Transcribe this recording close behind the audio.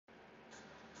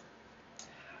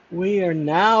We are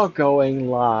now going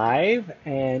live,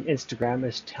 and Instagram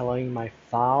is telling my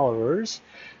followers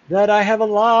that I have a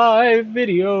live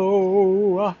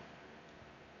video.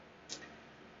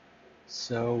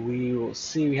 So we will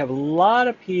see. We have a lot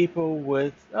of people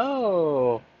with,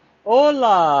 oh,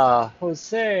 hola,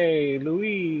 Jose,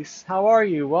 Luis, how are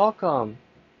you? Welcome.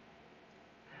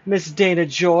 Miss Dana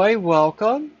Joy,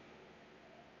 welcome.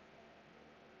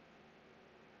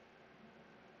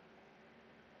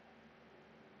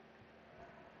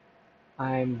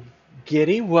 I'm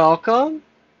Giddy, welcome.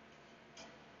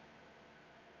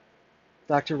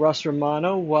 Dr. Russ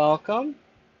Romano, welcome.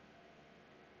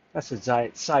 That's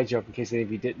a side joke in case any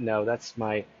of you didn't know. That's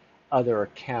my other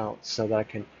account so that I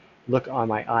can look on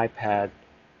my iPad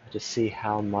to see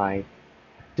how my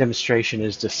demonstration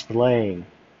is displaying.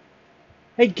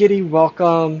 Hey Giddy,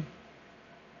 welcome.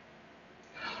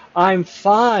 I'm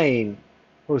fine,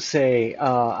 Jose.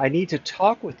 I need to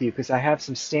talk with you because I have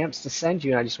some stamps to send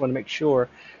you, and I just want to make sure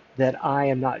that I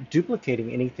am not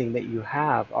duplicating anything that you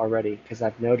have already because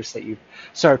I've noticed that you've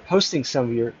started posting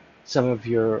some of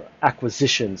your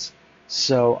acquisitions.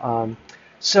 So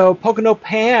so Pocono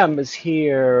Pam is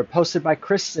here, posted by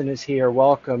Kristen is here.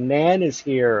 Welcome. Nan is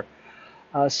here.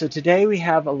 So today we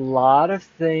have a lot of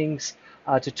things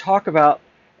to talk about,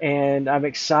 and I'm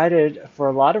excited for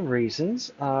a lot of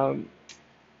reasons.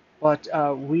 But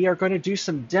we are going to do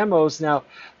some demos now.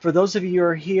 For those of you who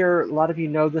are here, a lot of you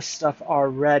know this stuff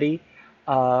already.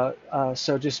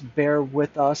 So just bear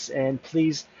with us and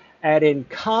please add in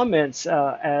comments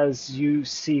as you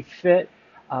see fit,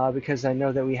 because I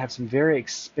know that we have some very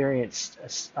experienced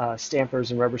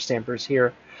stampers and rubber stampers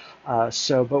here.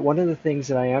 But one of the things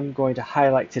that I am going to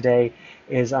highlight today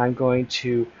is I'm going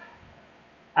to,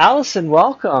 Allison,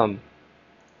 welcome.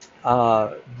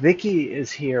 Vicky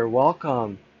is here,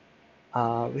 welcome.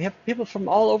 We have people from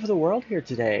all over the world here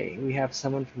today. We have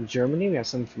someone from Germany, we have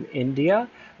someone from India,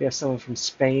 we have someone from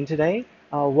Spain today.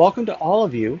 Welcome to all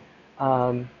of you.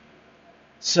 Um,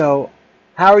 so,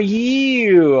 how are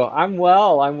you? I'm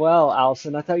well,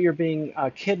 Allison. I thought you were being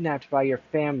kidnapped by your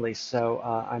family, so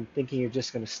I'm thinking you're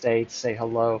just going to stay to say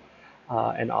hello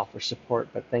and offer support,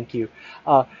 but thank you.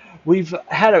 Uh, we've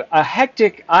had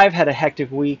I've had a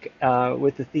hectic week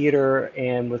with the theater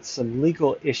and with some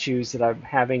legal issues that I'm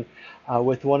having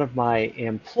with one of my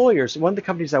employers. One of the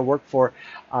companies I work for,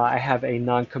 I have a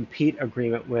non-compete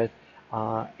agreement with,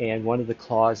 and one of the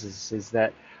clauses is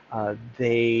that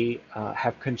they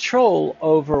have control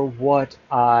over what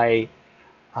I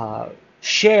uh,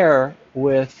 share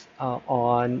with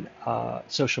on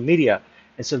social media.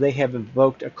 And so they have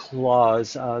invoked a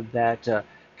clause that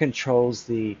controls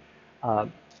the uh,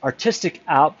 artistic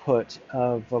output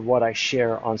of what I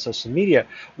share on social media.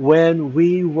 When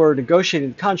we were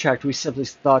negotiating the contract, we simply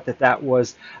thought that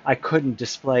I couldn't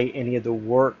display any of the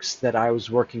works that I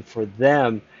was working for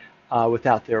them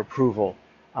without their approval.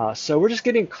 So we're just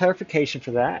getting clarification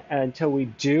for that. And until we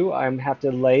do, I'm have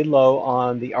to lay low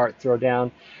on the art throwdown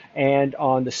and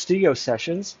on the studio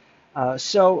sessions.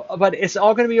 But it's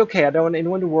all going to be okay. I don't want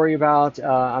anyone to worry about.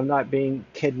 I'm not being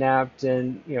kidnapped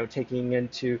and taking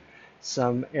into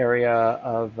some area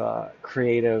of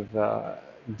creative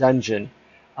dungeon.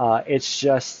 It's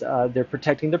just they're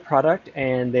protecting the product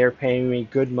and they're paying me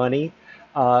good money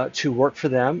to work for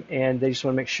them, and they just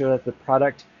want to make sure that the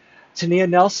product. Tania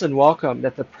Nelson, welcome.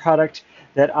 That the product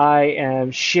that I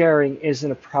am sharing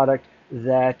isn't a product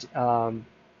that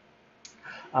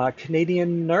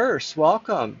Canadian Nurse,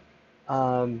 welcome.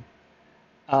 Um,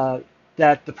 uh,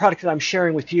 that the product that I'm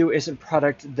sharing with you isn't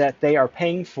product that they are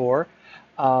paying for,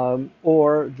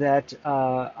 or that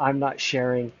I'm not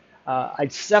sharing. I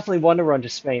definitely want to run to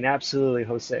Spain, absolutely,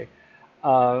 Jose.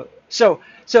 So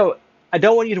I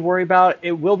don't want you to worry about it.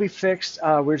 It will be fixed.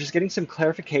 We're just getting some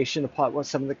clarification upon what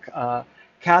some of the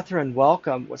Catherine,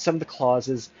 welcome. What some of the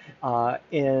clauses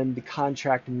in the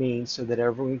contract mean, so that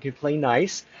everyone can play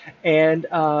nice, and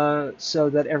so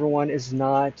that everyone is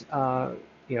not,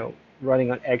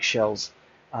 running on eggshells.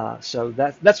 So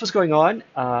that's what's going on.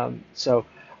 So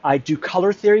I do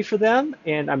color theory for them,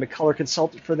 and I'm a color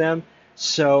consultant for them.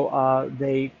 So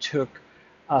they took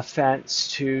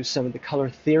offense to some of the color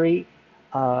theory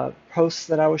posts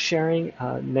that I was sharing,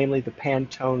 namely the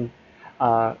Pantone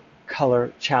uh,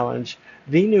 color challenge.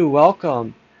 Vinu,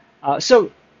 welcome.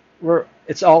 So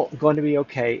it's all going to be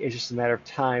okay. It's just a matter of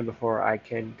time before I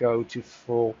can go to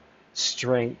full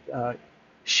strength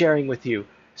sharing with you.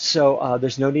 So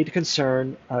there's no need to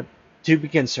be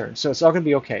concerned. So it's all going to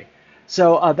be okay.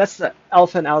 So that's the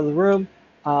elephant out of the room.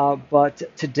 But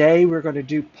today we're going to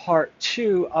do part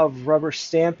two of rubber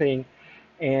stamping,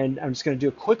 and I'm just going to do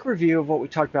a quick review of what we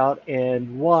talked about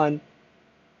in one,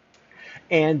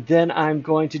 And then I'm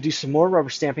going to do some more rubber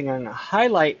stamping. I'm going to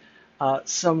highlight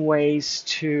some ways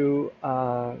to,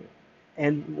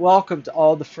 and welcome to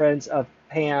all the friends of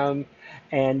Pam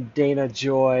and Dana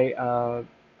Joy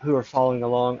who are following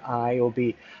along. I will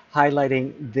be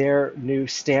highlighting their new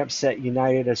stamp set,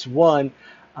 United as One.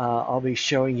 I'll be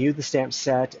showing you the stamp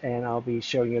set, and I'll be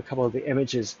showing you a couple of the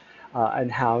images and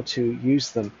how to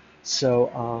use them.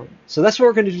 So that's what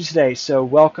we're going to do today. So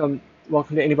welcome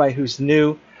to anybody who's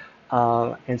new.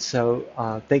 And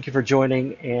so thank you for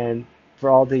joining, and for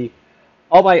all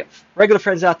my regular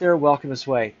friends out there, welcome this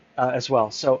way as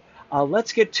well. So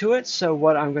let's get to it. So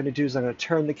what I'm going to do is I'm going to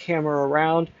turn the camera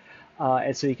around,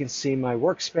 and so you can see my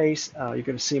workspace. You're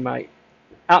going to see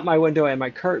out my window and my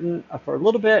curtain for a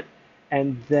little bit,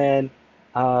 and then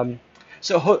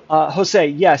Jose,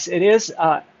 yes, it is.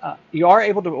 You are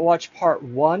able to watch part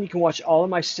one. You can watch all of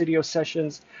my studio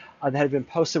sessions that have been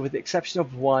posted, with the exception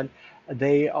of one.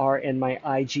 They are in my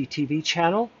IGTV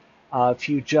channel. If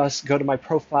you just go to my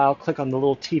profile, click on the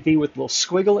little TV with the little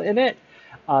squiggle in it,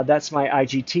 that's my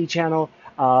IGT channel.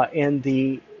 In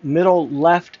the middle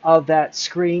left of that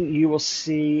screen, you will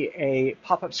see a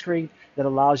pop-up screen that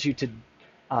allows you to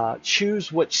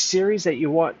choose which series that you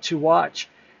want to watch.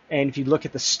 And if you look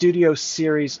at the studio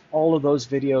series, all of those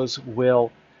videos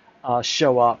will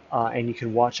show up, and you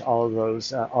can watch all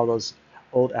those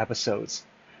old episodes.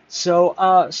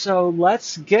 So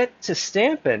let's get to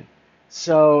stamping.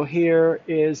 So here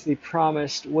is the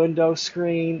promised window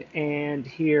screen, and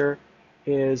here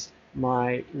is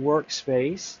my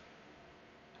workspace.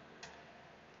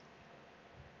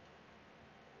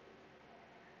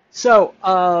 So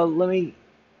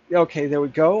okay, there we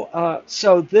go.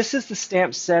 So this is the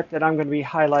stamp set that I'm going to be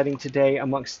highlighting today,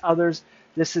 amongst others.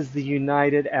 This is the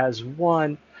United as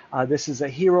One. This is a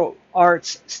Hero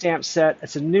Arts stamp set.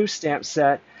 It's a new stamp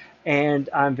set, and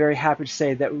I'm very happy to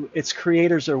say that its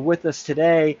creators are with us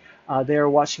today. They are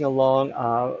watching along.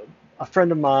 A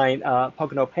friend of mine,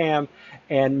 Pocono Pam,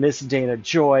 and Miss Dana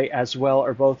Joy as well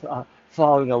are both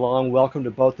following along. Welcome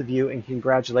to both of you, and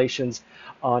congratulations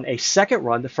on a second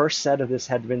run. The first set of this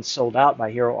had been sold out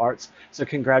by Hero Arts, so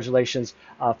congratulations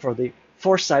for the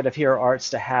foresight of Hero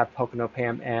Arts to have Pocono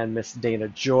Pam and Miss Dana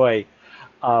Joy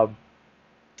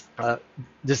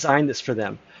design this for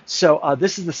them. So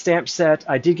this is the stamp set.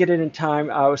 I did get it in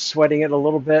time. I was sweating it a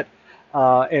little bit,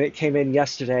 and it came in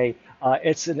yesterday.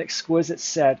 It's an exquisite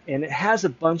set, and it has a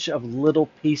bunch of little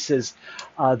pieces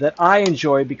that I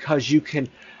enjoy, because you can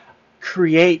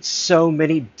create so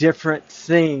many different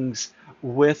things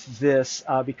with this,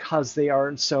 because they are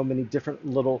in so many different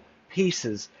little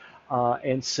pieces.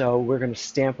 And so we're going to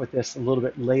stamp with this a little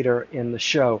bit later in the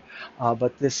show.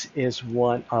 But this is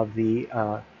one of the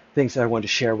things that I wanted to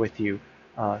share with you.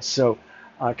 Once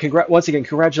again,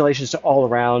 congratulations to All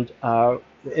Around.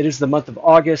 It is the month of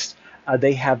August.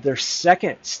 They have their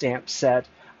second stamp set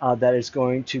that is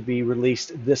going to be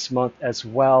released this month as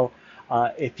well.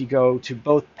 If you go to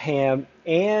both Pam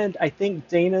and I think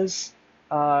Dana's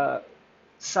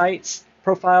sites,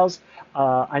 profiles,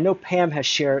 I know Pam has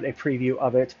shared a preview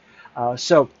of it.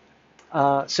 So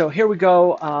here we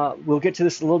go. We'll get to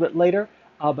this a little bit later.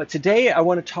 But today I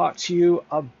want to talk to you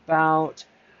about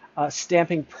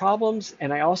stamping problems,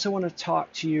 and I also want to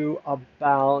talk to you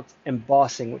about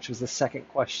embossing, which was the second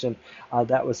question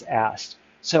that was asked.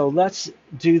 So let's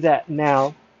do that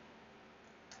now.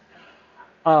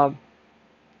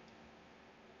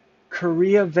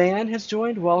 Korea Van has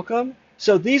joined. Welcome.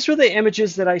 So these were the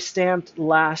images that I stamped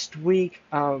last week.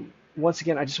 Once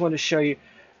again, I just want to show you.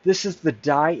 This is the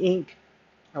dye ink.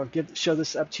 I'll show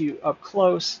this up to you up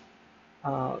close.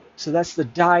 So that's the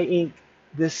dye ink.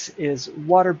 This is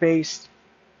water-based.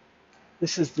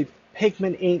 This is the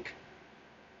pigment ink.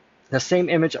 The same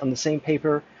image on the same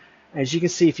paper. As you can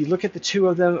see, if you look at the two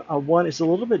of them, one is a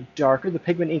little bit darker. The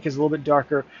pigment ink is a little bit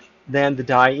darker than the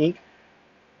dye ink.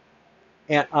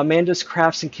 And Amanda's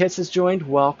Crafts and Kits has joined.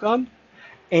 Welcome.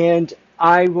 And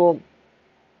I will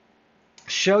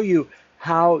show you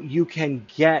how you can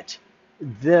get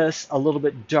this a little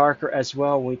bit darker as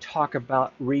well when we talk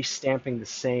about restamping the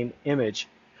same image.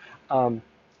 And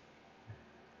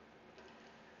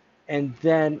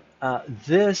then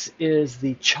this is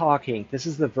the chalk ink. This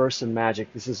is the Versa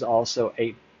Magic. This is also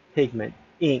a pigment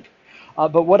ink.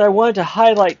 But what I wanted to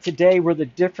highlight today were the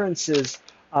differences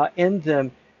in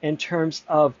them in terms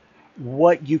of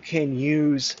what you can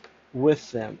use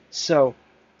with them. So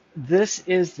this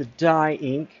is the dye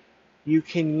ink. You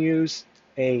can use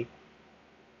a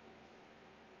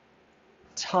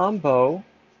Tombow,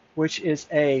 which is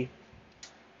a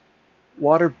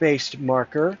water-based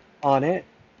marker on it.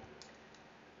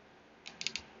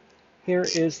 Here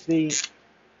is the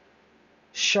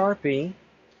Sharpie.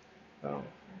 Oh,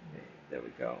 there we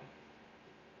go.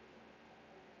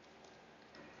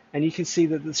 And you can see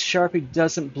that the Sharpie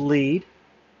doesn't bleed.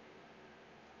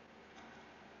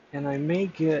 And I may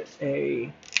get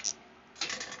a,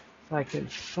 if I can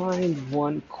find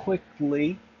one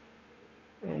quickly,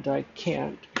 and I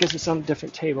can't because it's on a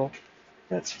different table.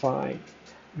 That's fine.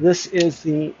 This is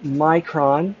the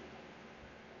Micron.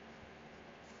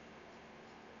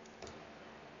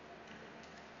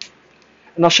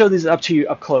 And I'll show these up to you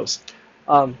up close.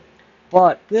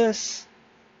 But this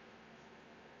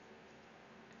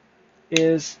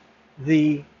is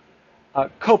the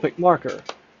Copic marker.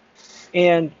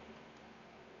 And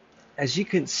as you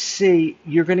can see,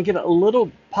 you're going to get a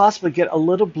little, possibly get a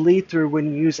little bleed through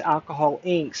when you use alcohol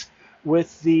inks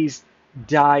with these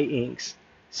dye inks.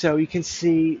 So you can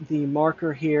see the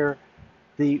marker here,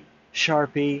 the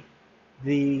Sharpie,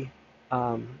 the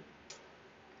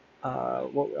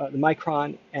the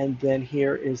Micron, and then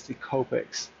here is the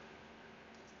Copics.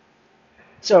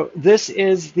 So this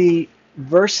is the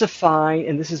VersaFine,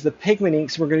 and this is the pigment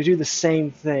inks. We're going to do the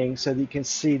same thing so that you can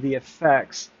see the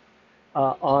effects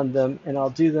on them, and I'll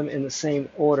do them in the same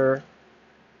order.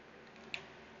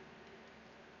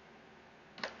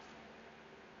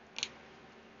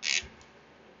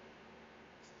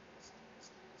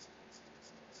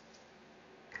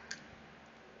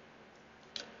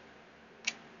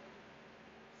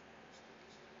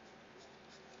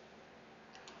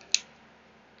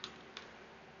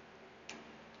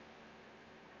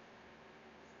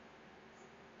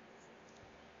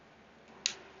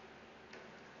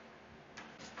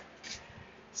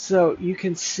 So you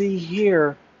can see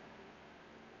here,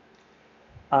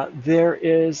 there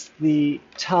is the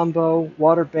Tombow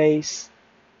water base,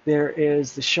 there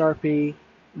is the Sharpie,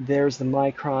 there's the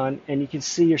Micron, and you can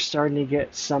see you're starting to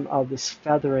get some of this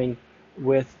feathering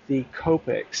with the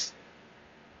Copics.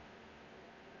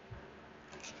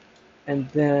 And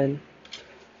then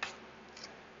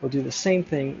we'll do the same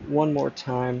thing one more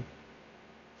time.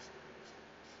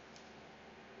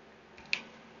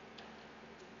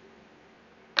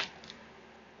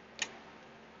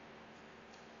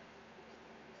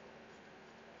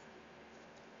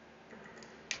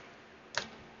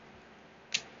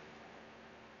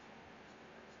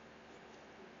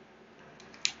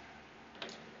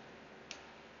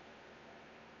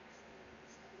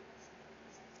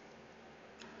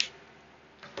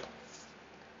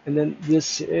 And then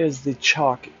this is the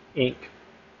chalk ink.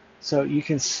 So you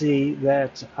can see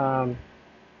that you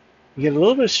get a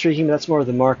little bit of streaking, but that's more of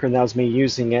the marker, and that was me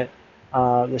using it.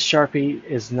 The Sharpie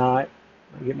is not,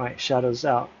 let me get my shadows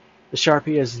out. The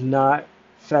Sharpie is not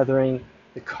feathering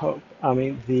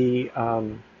the I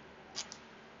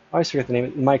always forget the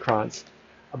name, microns.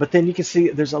 But then you can see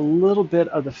there's a little bit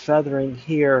of the feathering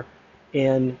here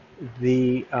in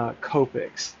the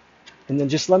Copics. And then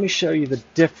just let me show you the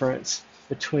difference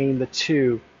between the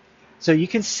two. So you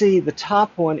can see the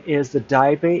top one is the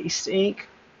dye-based ink,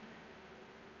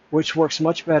 which works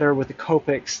much better with the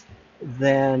Copics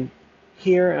than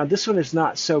here. Now this one is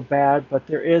not so bad, but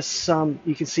there is some,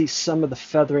 you can see some of the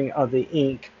feathering of the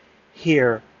ink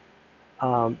here.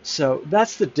 So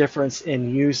that's the difference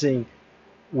in using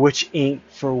which ink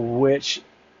for which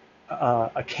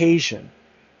occasion.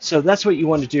 So that's what you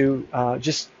want to do.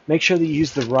 Just make sure that you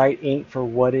use the right ink for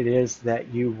what it is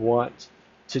that you want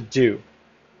to do.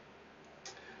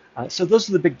 So those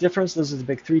are the big differences. Those are the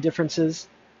big three differences.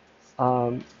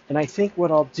 And I think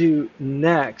what I'll do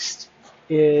next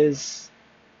is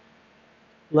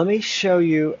let me show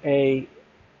you a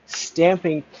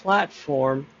stamping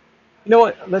platform. You know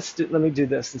what? Let me do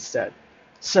this instead.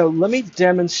 So let me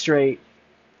demonstrate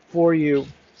for you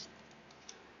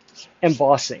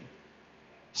embossing.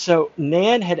 So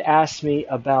Nan had asked me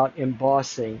about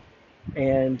embossing,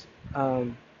 and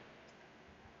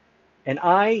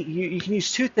you can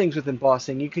use two things with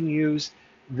embossing. You can use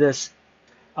this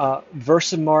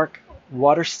Versamark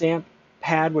water stamp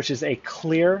pad, which is a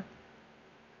clear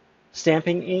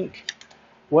stamping ink.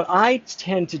 What I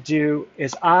tend to do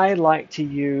is I like to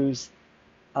use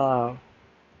an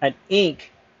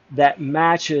ink that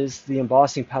matches the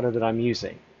embossing powder that I'm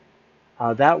using.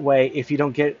 That way, if you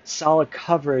don't get solid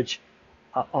coverage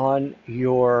on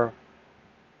your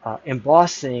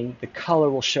embossing, the color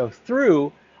will show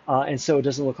through, and so it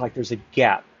doesn't look like there's a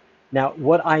gap. Now,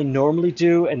 what I normally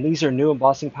do, and these are new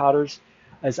embossing powders,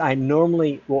 is I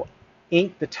normally will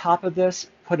ink the top of this,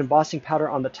 put embossing powder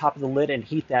on the top of the lid and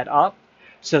heat that up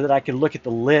so that I can look at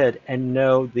the lid and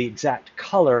know the exact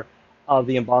color of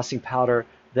the embossing powder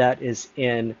that is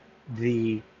in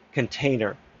the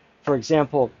container. For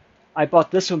example, I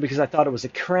bought this one because I thought it was a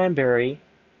cranberry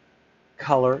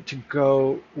color to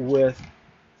go with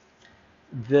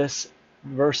this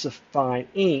VersaFine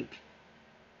ink,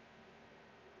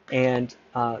 and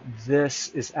this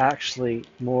is actually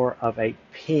more of a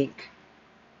pink.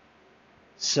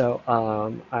 So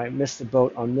I missed the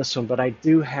boat on this one, but I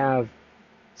do have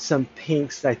some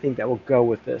pinks that I think that will go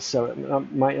with this, so it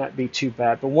might not be too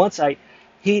bad. But once I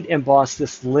heat emboss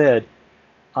this lid,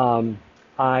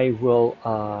 I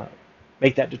will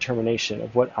make that determination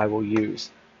of what I will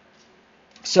use.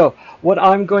 So what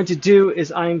I'm going to do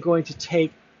is I'm going to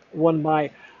take one of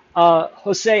my,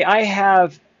 Jose, I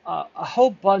have a whole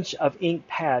bunch of ink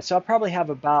pads. So I probably have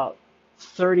about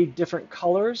 30 different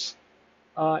colors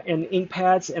in ink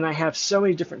pads, and I have so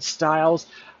many different styles.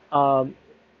 And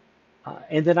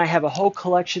then I have a whole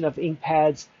collection of ink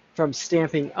pads from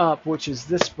Stampin' Up, which is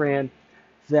this brand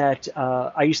that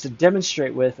I used to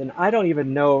demonstrate with, and I don't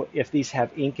even know if these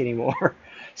have ink anymore.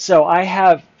 So I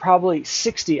have probably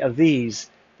 60 of these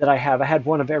that I have. I had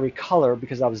one of every color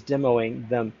because I was demoing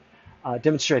them,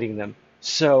 demonstrating them.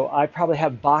 So I probably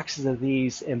have boxes of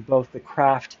these in both the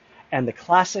craft and the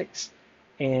classics,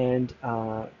 and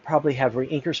probably have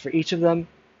reinkers for each of them.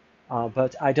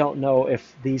 But I don't know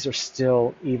if these are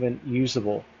still even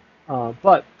usable.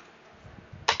 But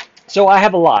so I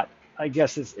have a lot, I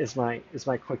guess is my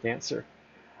quick answer.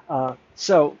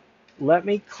 So let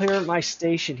me clear my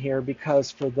station here,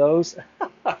 because for those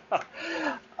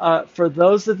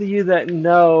of you that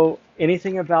know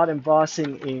anything about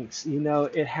embossing inks, you know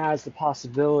it has the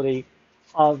possibility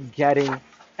of getting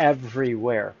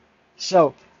everywhere.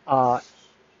 So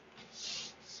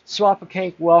Swap a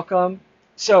Cake, welcome.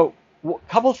 So a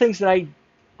couple of things that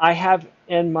I have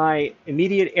in my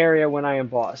immediate area when I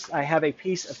emboss. I have a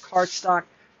piece of cardstock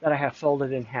that I have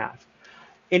folded in half.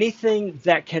 Anything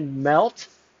that can melt,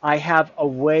 I have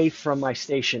away from my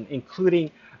station,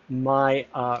 including my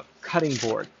cutting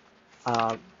board.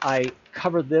 I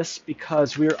cover this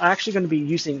because we're actually going to be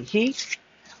using heat.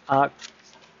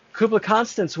 Kubla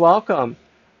Constance, welcome.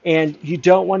 And you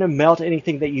don't want to melt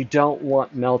anything that you don't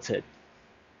want melted.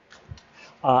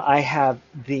 I have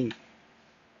the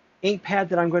ink pad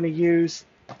that I'm going to use,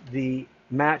 the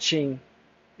matching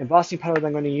embossing powder that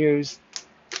I'm going to use.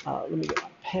 Let me get my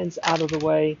pens out of the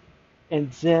way. And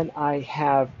then I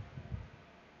have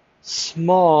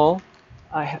small,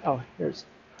 I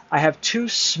have two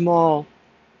small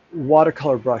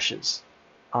watercolor brushes.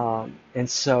 And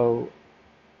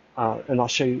I'll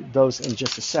show you those in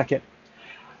just a second.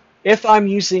 If I'm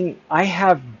using, I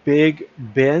have big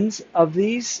bins of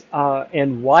these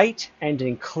in white and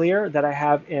in clear that I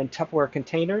have in Tupperware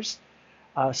containers.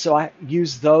 So I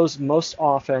use those most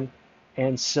often,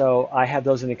 and so I have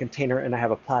those in a container, and I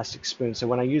have a plastic spoon. So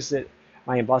when I use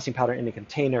my embossing powder in a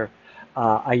container,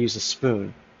 I use a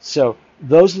spoon. So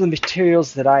those are the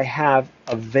materials that I have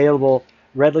available,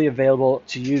 readily available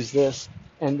to use this.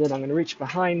 And then I'm going to reach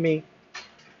behind me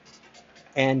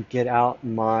and get out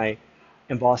my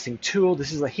embossing tool.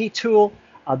 This is a heat tool.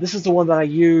 This is the one that I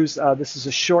use. This is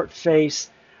a short face,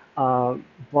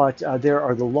 but there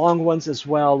are the long ones as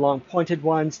well, long pointed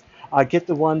ones. Get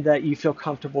the one that you feel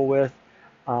comfortable with.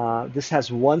 This has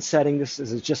one setting. This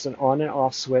is just an on and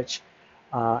off switch.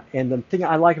 And the thing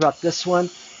I like about this one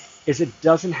is it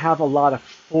doesn't have a lot of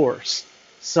force.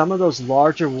 Some of those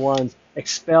larger ones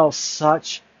expel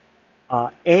such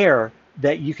air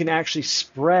that you can actually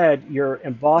spread your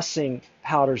embossing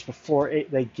powders before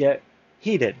they get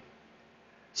heated.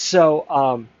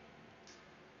 So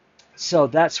so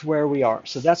that's where we are.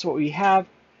 So that's what we have.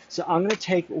 So I'm going to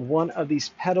take one of these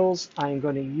petals. I'm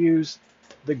going to use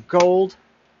the gold,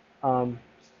 and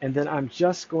then I'm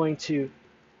just going to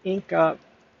ink up.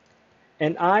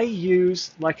 And I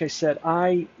use, like I said,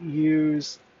 I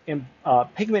use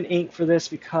pigment ink for this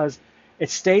because it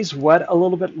stays wet a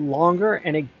little bit longer,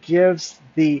 and it gives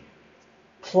the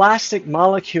plastic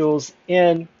molecules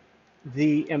in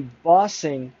the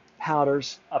embossing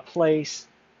powders a place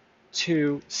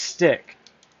to stick.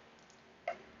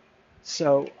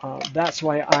 So that's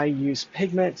why I use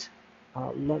pigment.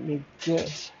 Let me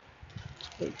just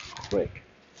quick.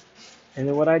 And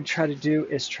then what I try to do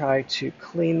is try to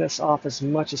clean this off as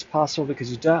much as possible,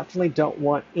 because you definitely don't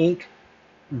want ink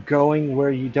going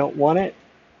where you don't want it.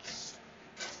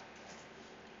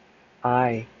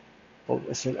 Well,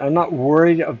 listen, I'm not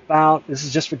worried about, this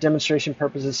is just for demonstration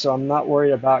purposes, so I'm not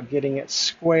worried about getting it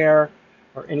square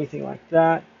or anything like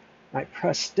that. I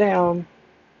press down.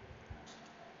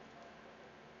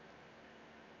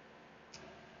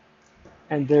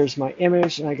 And there's my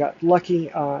image, and I got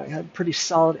lucky. I had a pretty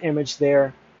solid image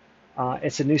there.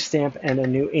 It's a new stamp and a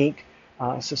new ink,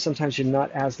 so sometimes you're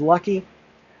not as lucky.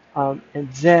 And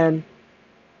then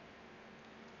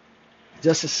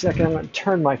Just a second, I'm going to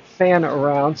turn my fan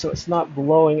around so it's not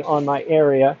blowing on my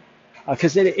area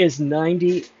because it is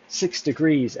 96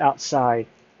 degrees outside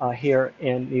here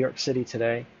in New York City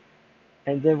today.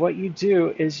 And then what you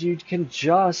do is you can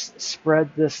just spread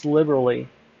this liberally.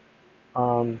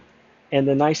 Um, and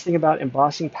the nice thing about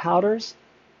embossing powders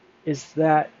is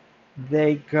that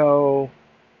they go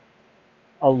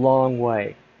a long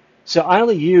way. So I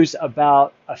only use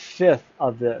about a fifth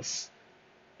of this.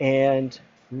 And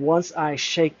once I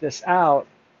shake this out,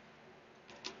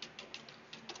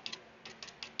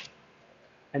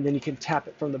 and then you can tap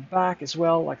it from the back as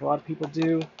well, like a lot of people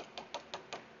do.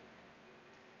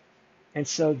 And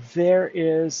so there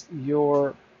is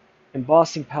your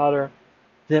embossing powder.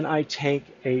 Then I take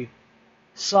a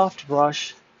soft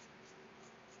brush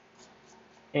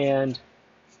and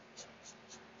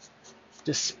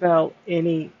dispel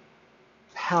any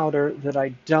powder that I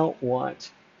don't want.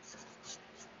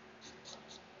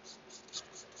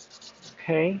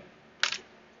 Okay.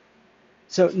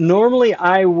 So normally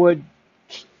I would,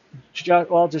 well,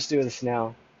 I'll just do this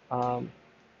now.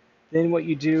 Then what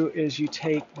you do is you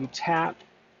tap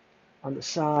on the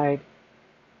side,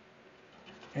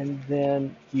 and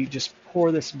then you just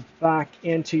pour this back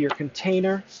into your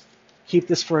container. Keep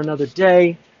this for another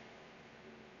day.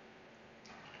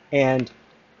 And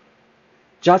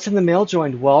Johnson the Mail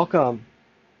joined, welcome.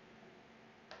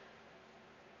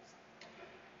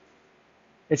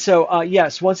 And so,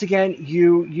 yes, once again,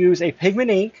 you use a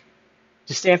pigment ink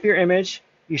to stamp your image.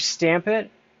 You stamp it,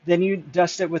 then you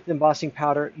dust it with embossing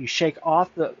powder. You shake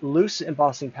off the loose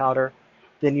embossing powder.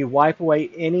 Then you wipe away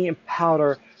any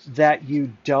powder that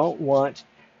you don't want,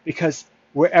 because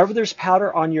wherever there's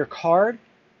powder on your card,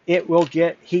 it will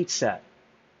get heat set.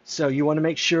 So you want to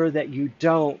make sure that you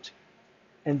don't.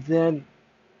 And then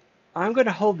I'm going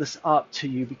to hold this up to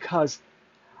you because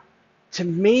to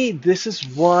me, this is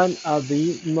one of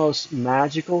the most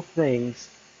magical things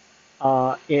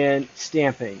in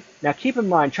stamping. Now keep in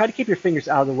mind, try to keep your fingers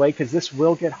out of the way because this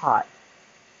will get hot.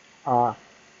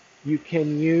 You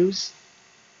can use,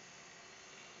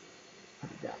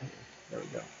 down here. There we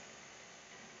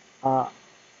go.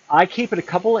 I keep it a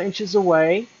couple of inches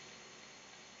away,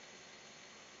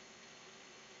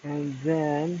 and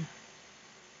then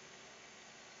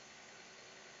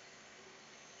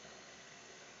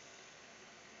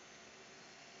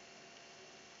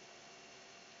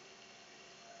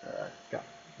got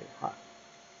hot.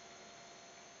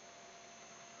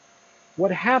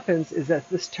 What happens is that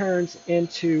this turns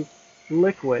into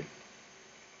liquid,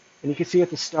 and you can see at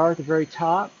the star at the very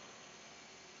top,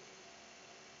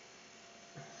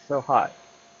 so hot.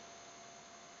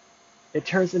 It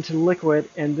turns into liquid,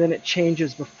 and then it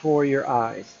changes before your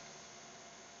eyes.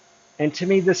 And to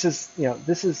me, this is,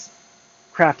 this is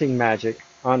crafting magic,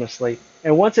 honestly.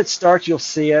 And once it starts, you'll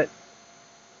see it.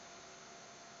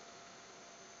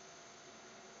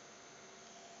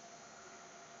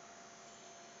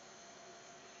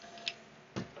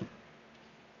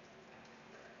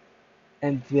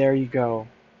 And there you go.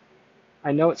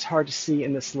 I know it's hard to see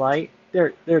in this light.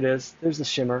 There it is. There's the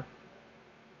shimmer.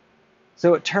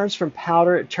 So it turns from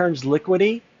powder, it turns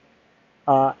liquidy,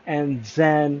 and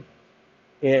then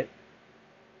it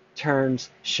turns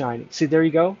shiny. See, there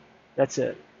you go. That's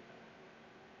it.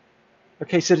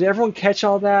 Okay, so did everyone catch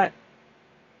all that?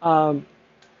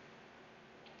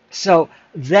 So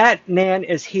that, Nan,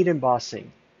 is heat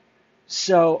embossing.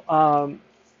 So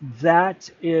that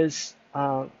is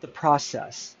the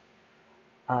process.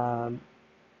 And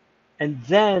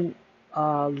then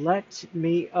let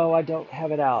me, oh, I don't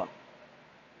have it out.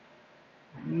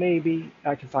 Maybe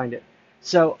I can find it.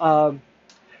 So,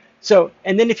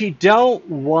 and then if you don't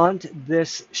want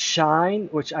this shine,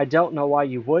 which I don't know why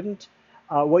you wouldn't,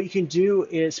 what you can do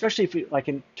is, especially if you, like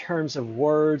in terms of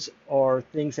words or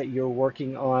things that you're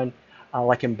working on,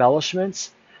 like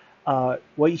embellishments,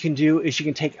 what you can do is you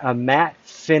can take a matte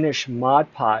finish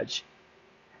Mod Podge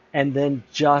and then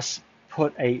just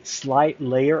put a slight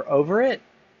layer over it,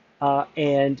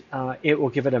 and it will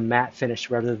give it a matte finish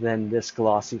rather than this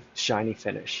glossy, shiny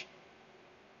finish.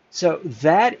 So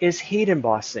that is heat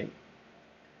embossing.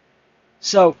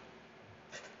 So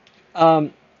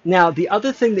now the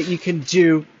other thing that you can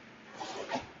do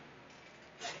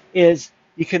is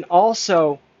you can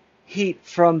also heat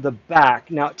from the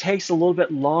back. Now it takes a little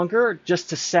bit longer just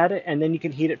to set it, and then you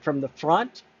can heat it from the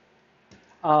front.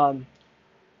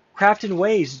 Craft and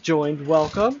Ways joined,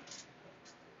 welcome.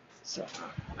 So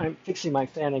I'm fixing my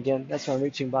fan again, that's why I'm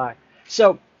reaching by.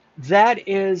 So that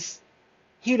is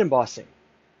heat embossing.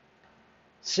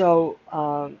 So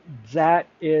that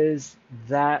is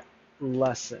that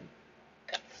lesson.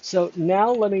 So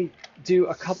now let me do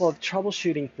a couple of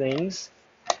troubleshooting things.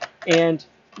 And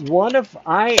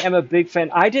I am a big fan.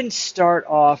 I didn't start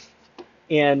off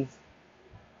in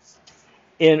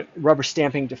rubber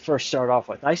stamping to first start off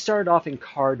with. I started off in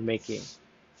card making.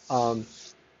 Um,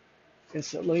 and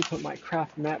so let me put my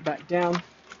craft mat back down.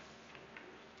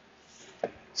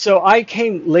 So I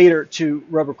came later to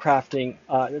rubber crafting,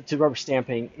 to rubber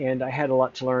stamping, and I had a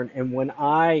lot to learn. And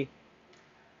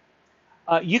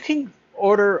you can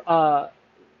order,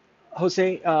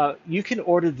 Jose, you can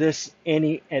order this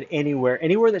anywhere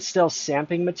that sells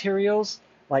stamping materials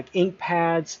like ink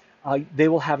pads. They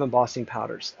will have embossing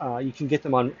powders. You can get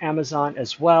them on Amazon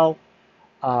as well.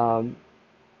 Um,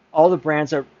 all the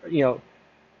brands are, a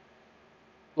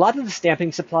lot of the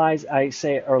stamping supplies I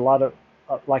say are a lot of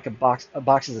like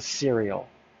boxes of cereal.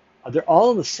 They're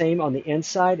all the same on the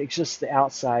inside. It's just the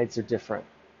outsides are different.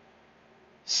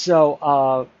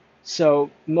 So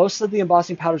most of the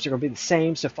embossing powders are going to be the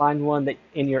same. So find one that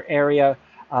in your area.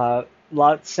 A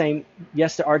lot same.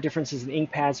 Yes, there are differences in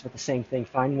ink pads, but the same thing.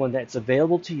 Find one that's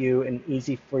available to you and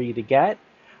easy for you to get,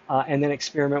 and then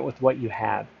experiment with what you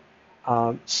have.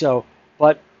 So,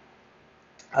 but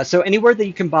so anywhere that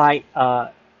you can buy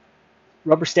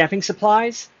rubber stamping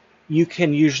supplies, you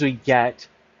can usually get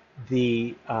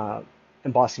the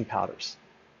embossing powders.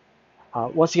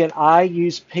 Once again, I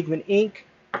use pigment ink.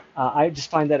 I just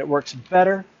find that it works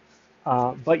better,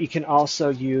 but you can also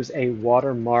use a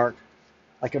watermark,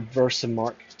 like a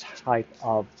Versamark type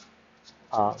of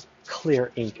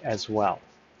clear ink as well.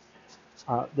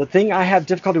 The thing I have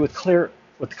difficulty with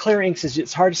clear inks is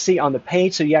it's hard to see on the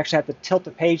page, so you actually have to tilt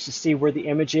the page to see where the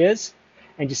image is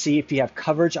and to see if you have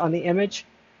coverage on the image.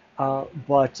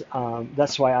 But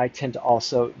that's why I tend to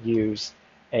also use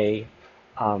a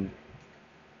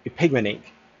pigment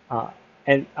ink.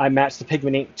 And I match the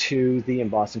pigment ink to the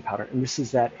embossing powder. And this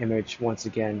is that image once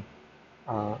again.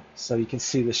 So you can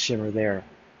see the shimmer there.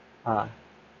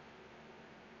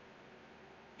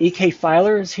 EK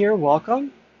Filer is here,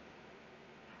 welcome.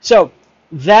 So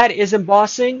that is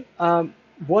embossing.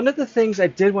 One of the things I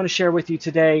did want to share with you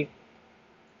today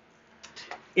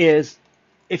is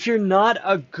if you're not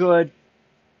a good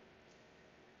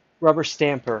rubber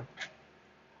stamper,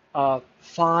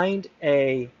 find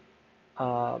a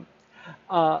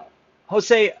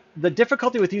Jose, the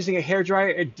difficulty with using a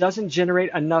hairdryer, it doesn't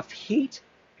generate enough heat.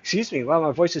 Excuse me, wow,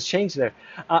 my voice has changed there.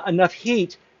 Enough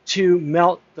heat to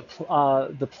melt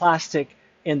the plastic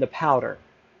in the powder.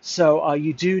 So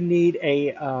you do need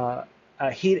a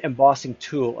heat embossing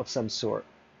tool of some sort.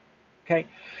 Okay,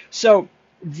 so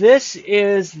this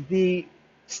is the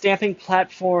stamping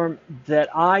platform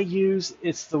that I use.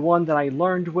 It's the one that I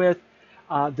learned with.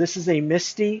 This is a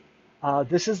Misty.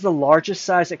 This is the largest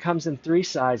size. It comes in 3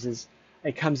 sizes.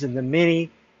 It comes in the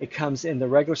mini, it comes in the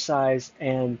regular size,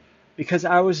 and because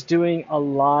I was doing a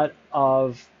lot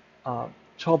of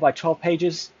 12 by 12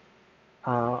 pages,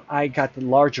 I got the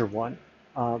larger one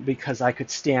because I could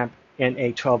stamp in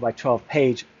a 12 by 12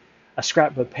 page, a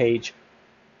scrapbook page.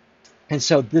 And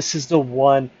so this is the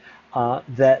one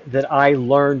that I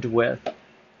learned with.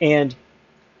 And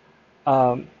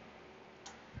I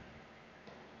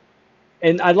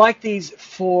like these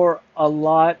for a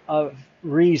lot of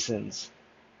reasons.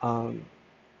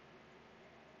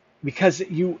 Because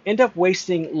you end up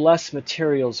wasting less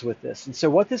materials with this. And so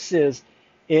what this is,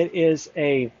 it is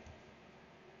a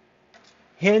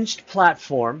hinged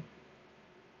platform.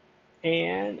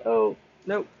 And, oh,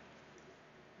 no,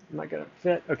 am I going to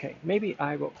fit? Okay, maybe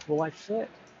I will. Will I fit?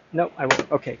 No, I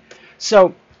won't. Okay,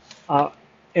 so,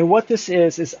 and what this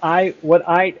is a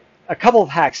couple of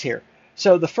hacks here.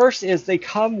 So the first is they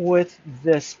come with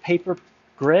this paper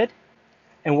grid.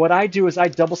 And what I do is I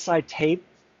double side tape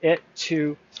it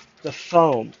to the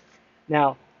foam.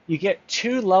 Now, you get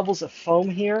 2 levels of foam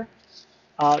here.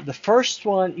 The first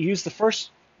one,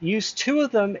 use 2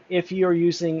 of them if you're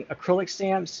using acrylic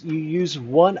stamps. You use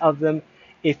 1 of them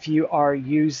if you are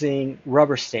using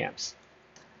rubber stamps.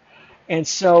 And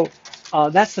so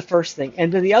that's the first thing.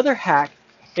 And then the other hack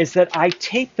is that I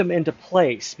tape them into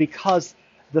place because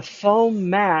the foam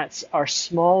mats are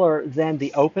smaller than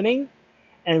the opening.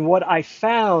 And what I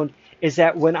found is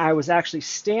that when I was actually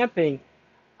stamping,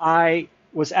 I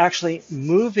was actually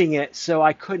moving it so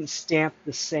I couldn't stamp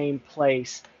the same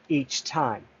place each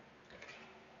time.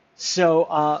 So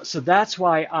that's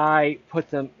why I put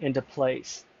them into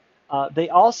place. They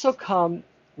also come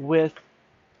with,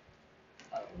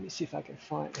 let me see if I can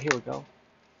find, here we go,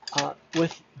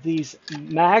 with these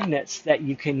magnets that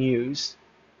you can use.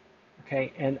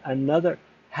 Okay, and another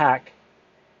hack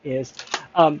is,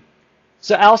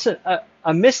 So Allison,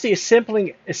 a MISTI is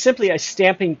simply a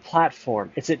stamping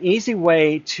platform. It's an easy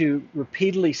way to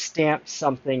repeatedly stamp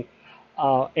something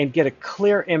and get a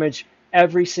clear image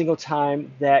every single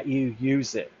time that you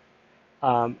use it.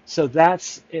 So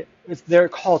that's it. They're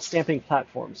called stamping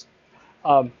platforms.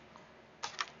 Um,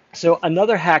 so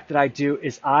another hack that I do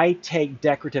is I take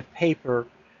decorative paper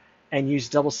and use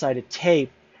double-sided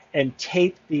tape and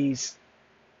tape these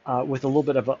with a little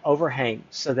bit of an overhang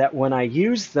so that when I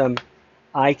use them,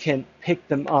 I can pick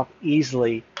them up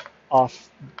easily off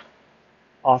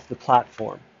the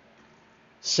platform.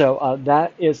 So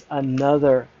that is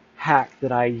another hack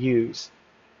that I use.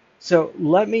 So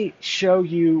let me show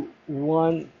you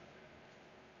one.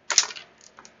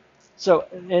 So,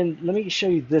 and let me show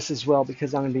you this as well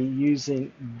because I'm going to be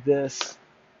using this.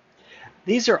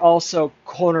 These are also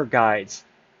corner guides.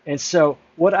 And so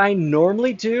what I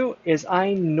normally do is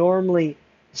I normally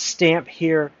stamp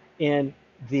here in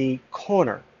the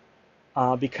corner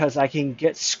because I can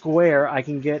get square, I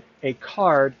can get a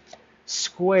card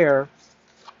square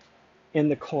in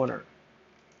the corner,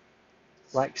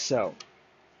 like so.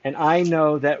 And I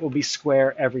know that will be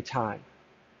square every time.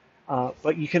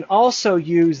 But you can also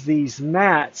use these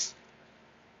mats.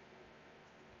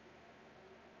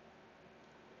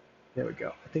 There we go.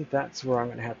 I think that's where I'm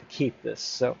going to have to keep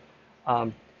this.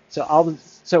 Um,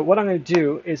 so what I'm going to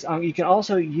do is you can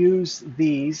also use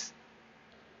these.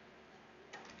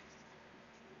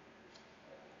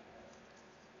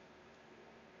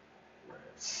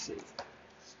 Let's see.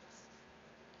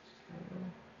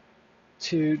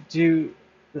 To do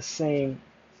the same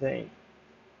thing.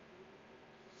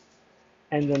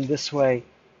 And then this way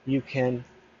you can,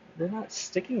 they're not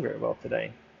sticking very well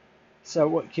today. So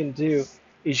what you can do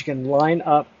is you can line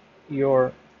up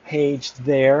your page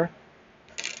there,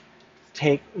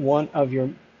 take one of your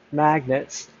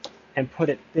magnets and put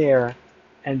it there,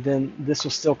 and then this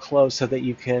will still close so that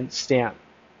you can stamp.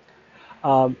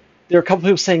 There are a couple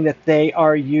people saying that they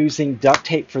are using duct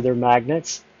tape for their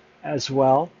magnets as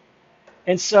well.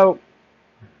 And so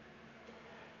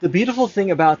the beautiful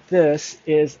thing about this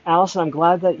is, Allison, I'm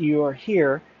glad that you are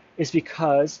here, is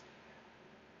because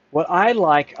what I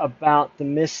like about the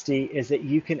MISTI is that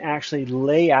you can actually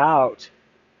lay out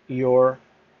your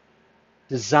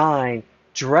design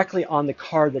directly on the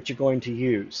card that you're going to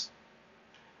use.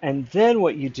 And then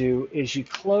what you do is you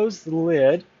close the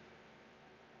lid,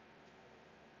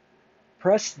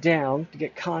 press down to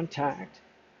get contact,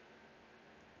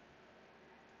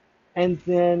 and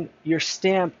then your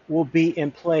stamp will be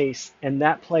in place, and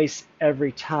that place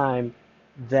every time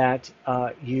that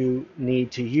you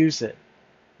need to use it.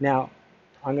 Now,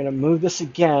 I'm going to move this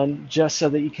again just so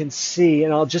that you can see,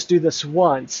 and I'll just do this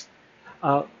once.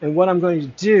 And what I'm going to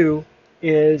do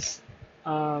is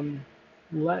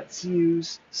let's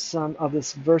use some of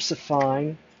this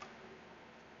VersaFine,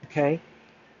 okay?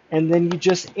 And then you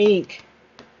just ink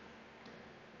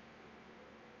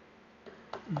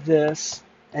this.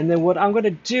 And then what I'm going to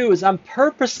do is I'm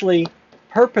purposefully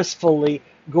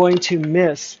going to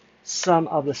miss some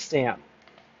of the stamp,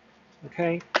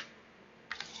 okay?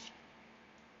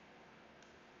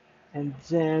 And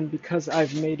then because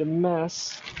I've made a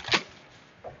mess,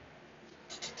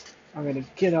 I'm going to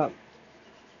get up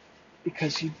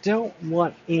because you don't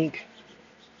want ink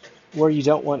where you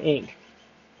don't want ink.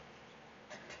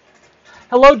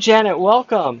 Hello, Janet.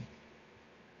 Welcome.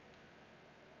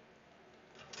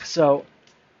 So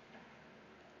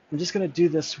I'm just going to do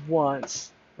this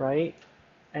once, right?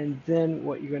 And then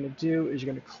what you're going to do is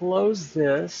you're going to close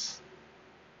this,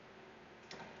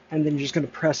 and then you're just going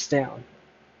to press down.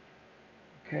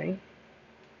 Okay?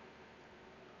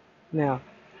 Now,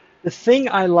 the thing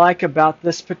I like about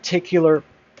this particular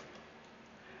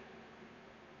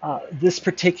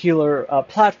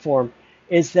platform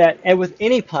is that, and with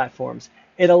any platforms,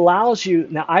 it allows you.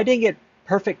 Now, I didn't get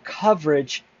perfect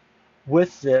coverage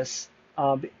with this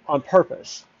on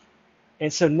purpose.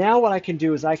 And so now what I can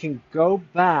do is I can go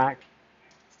back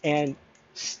and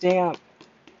stamp,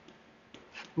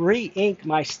 re-ink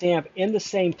my stamp in the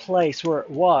same place where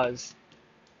it was.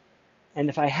 And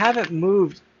if I haven't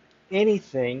moved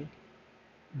anything,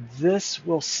 this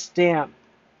will stamp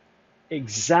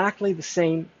exactly the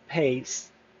same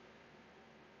pace.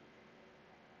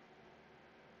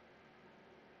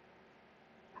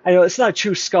 I know it's not a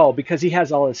true skull because he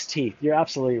has all his teeth. You're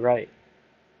absolutely right.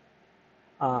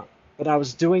 But I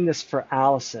was doing this for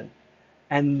Allison.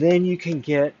 And then you can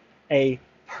get a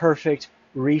perfect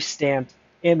restamped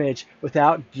image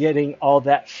without getting all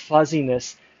that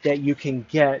fuzziness that you can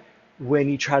get when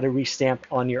you try to restamp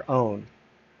on your own.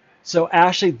 So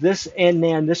Ashley, this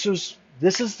is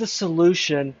the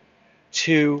solution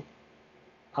to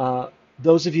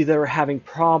those of you that are having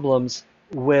problems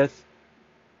with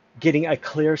getting a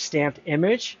clear stamped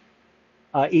image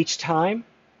each time,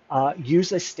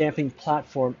 use a stamping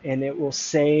platform and it will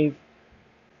save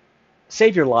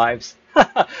your lives.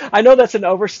 I know that's an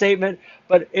overstatement,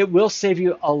 but it will save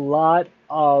you a lot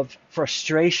of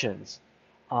frustrations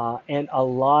and a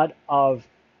lot of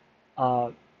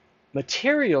uh,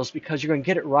 materials because you're going to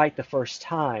get it right the first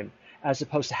time, as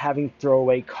opposed to having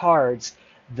throwaway cards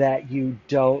that you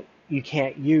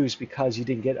can't use because you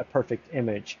didn't get a perfect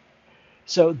image.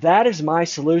 So that is my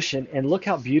solution, and look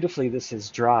how beautifully this has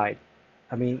dried.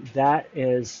 I mean, that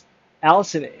is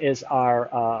Allison is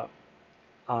our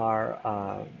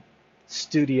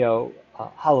studio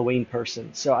Halloween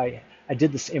person. So I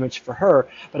did this image for her,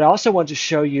 but I also want to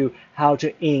show you how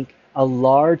to ink a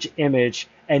large image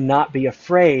and not be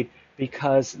afraid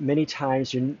because many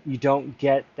times you don't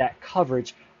get that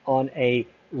coverage on a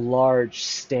large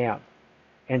stamp.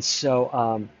 And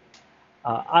so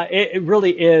it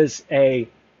really is a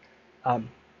um,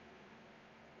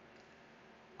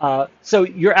 so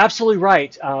you're absolutely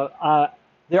right.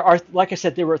 There are, like I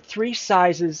said, there were three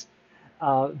sizes.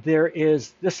 There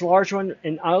is this large one,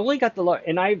 and I only got the large,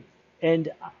 and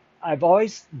I've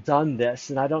always done this,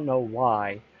 and I don't know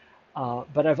why,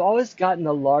 but I've always gotten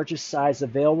the largest size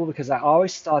available because I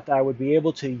always thought that I would be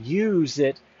able to use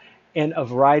it in a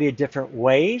variety of different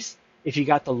ways if you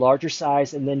got the larger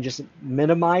size and then just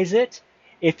minimize it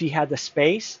if you had the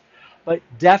space. But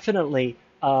definitely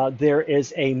there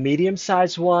is a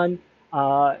medium-sized one,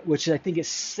 which I think is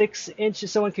 6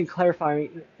 inches. Someone can clarify me.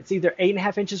 It's either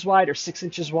 8.5 inches wide or 6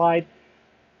 inches wide.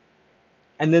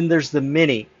 And then there's the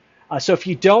mini. So if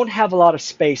you don't have a lot of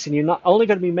space and you're not only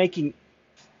going to be making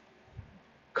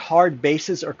card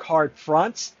bases or card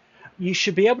fronts, you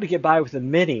should be able to get by with a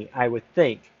mini, I would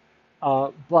think.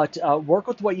 But work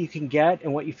with what you can get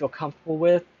and what you feel comfortable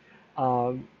with.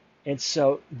 And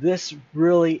so this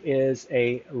really is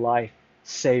a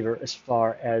lifesaver as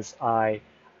far as I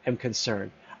am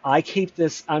concerned. I keep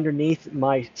this underneath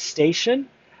my station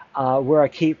where I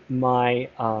keep my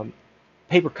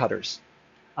paper cutters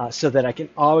so that I can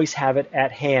always have it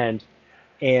at hand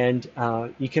and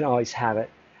you can always have it.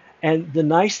 And the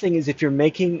nice thing is if you're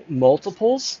making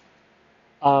multiples,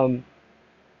 um,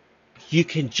 you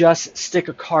can just stick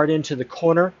a card into the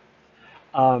corner.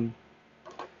 Um,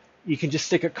 you can just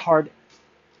stick a card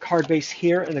base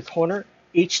here in the corner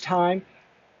each time.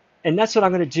 And that's what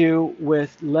I'm going to do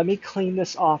with, let me clean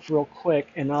this off real quick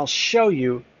and I'll show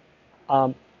you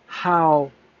um,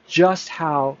 how, just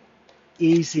how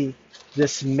easy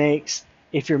this makes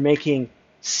if you're making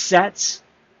sets,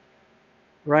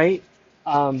 right?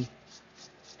 Um,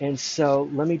 and so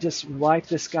let me just wipe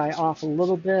this guy off a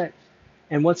little bit.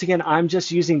 And once again, I'm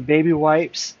just using baby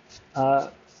wipes.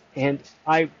 And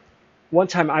one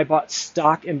time I bought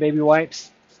stock in baby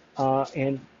wipes,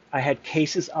 and I had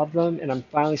cases of them, and I'm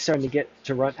finally starting to get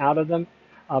to run out of them.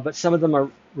 But some of them are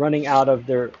running out of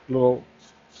their little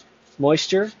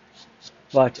moisture.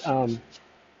 But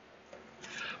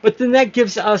then that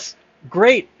gives us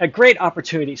a great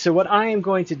opportunity. So what I am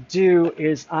going to do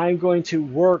is I'm going to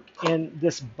work in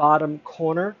this bottom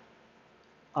corner.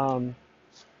 Um,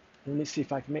 Let me see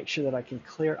if I can make sure that I can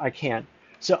clear. I can.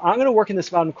 So I'm going to work in this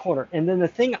bottom corner. And then the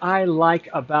thing I like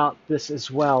about this as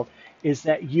well is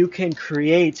that you can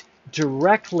create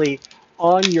directly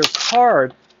on your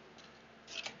card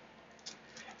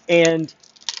and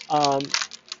um,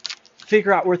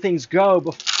 figure out where things go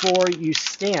before you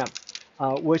stamp,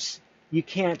 which you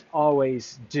can't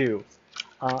always do.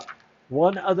 Uh,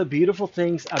 One of the beautiful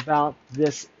things about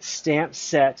this stamp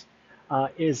set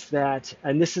is that,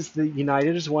 and this is the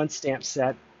United as One stamp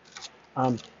set,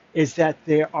 um, is that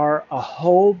there are a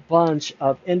whole bunch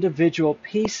of individual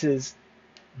pieces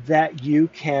that you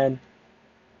can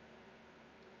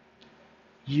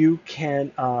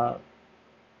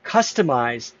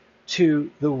customize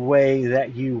to the way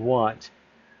that you want.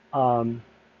 Um,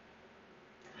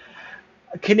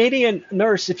 Canadian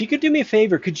nurse, if you could do me a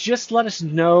favor, could you just let us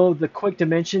know the quick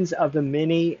dimensions of the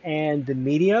mini and the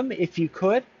medium, if you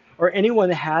could, or anyone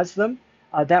that has them?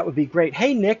 That would be great.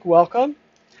 Hey, Nick, welcome.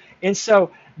 And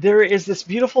so there is this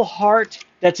beautiful heart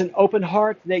that's an open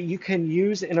heart that you can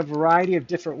use in a variety of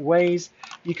different ways.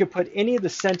 You could put any of the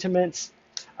sentiments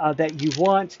that you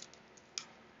want.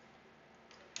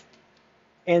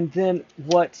 And then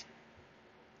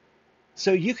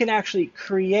so you can actually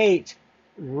create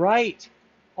right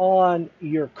on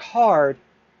your card.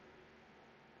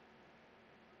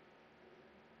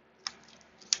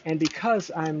 And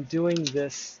because I'm doing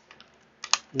this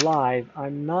live,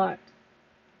 I'm not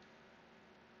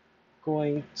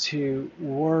going to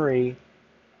worry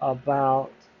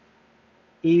about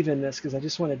evenness because I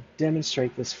just want to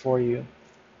demonstrate this for you.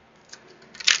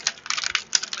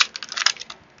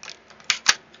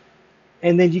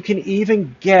 And then you can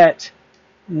even get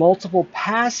multiple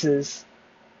passes.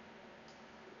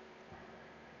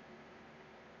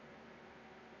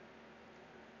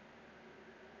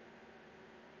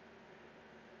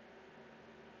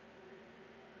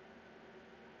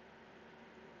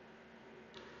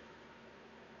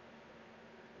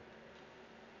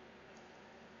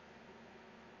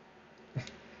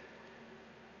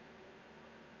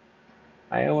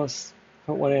 I almost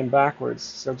put one in backwards,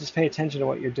 so just pay attention to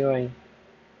what you're doing.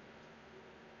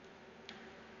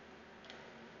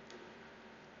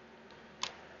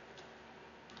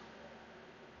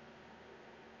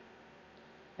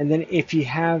 And then if you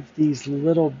have these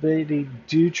little bitty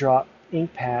dewdrop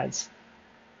ink pads,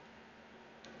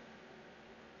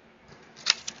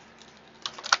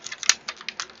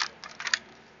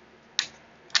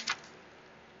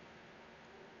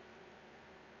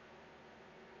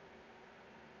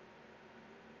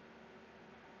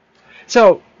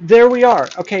 so there we are.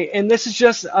 Okay, and this is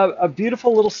just a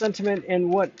beautiful little sentiment in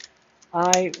what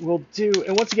I will do.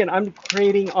 And once again, I'm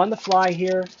creating on the fly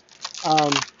here.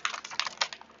 Um,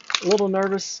 a little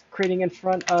nervous creating in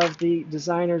front of the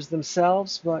designers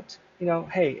themselves, but you know,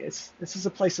 hey, this is a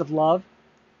place of love,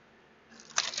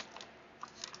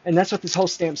 and that's what this whole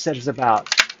stamp set is about.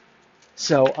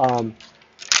 So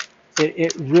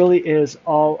it really is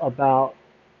all about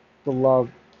the love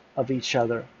of each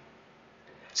other.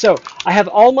 So I have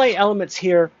all my elements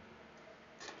here,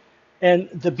 and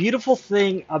the beautiful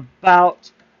thing about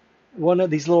one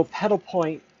of these little pedal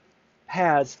point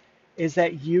pads is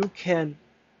that you can,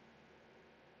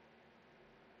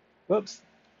 whoops,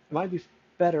 it might be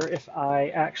better if I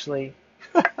actually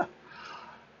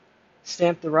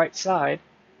stamp the right side.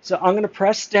 So I'm going to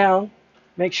press down,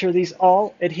 make sure these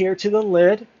all adhere to the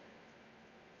lid.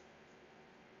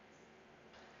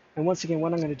 And once again,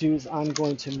 what I'm going to do is I'm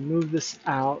going to move this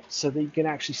out so that you can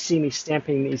actually see me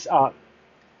stamping these up.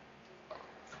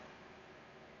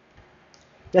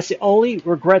 That's the only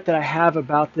regret that I have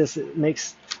about this. It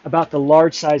makes about the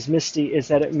large size MISTI is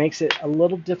that it makes it a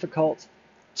little difficult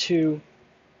to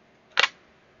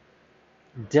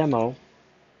demo.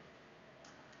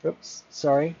 Oops,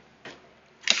 sorry.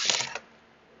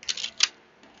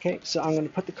 Okay, so I'm going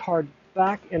to put the card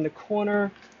back in the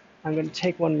corner. I'm going to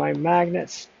take one of my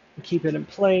magnets and keep it in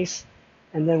place.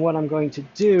 And then what I'm going to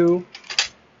do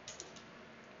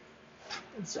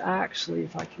is actually,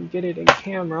 if I can get it in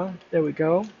camera, there we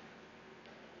go.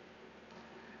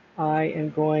 I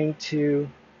am going to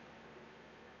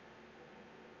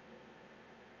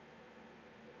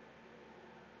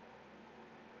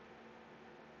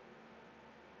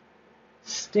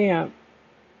stamp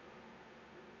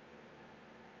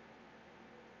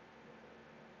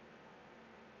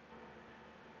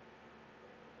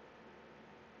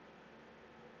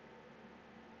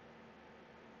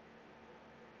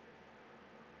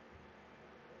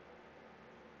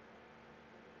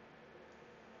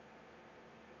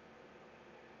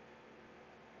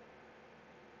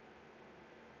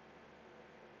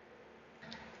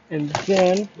and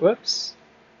then, whoops,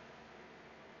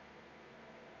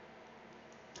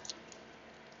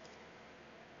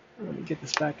 let me get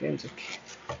this back into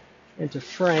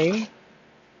frame.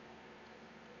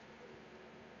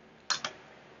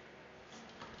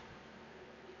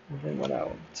 And then what I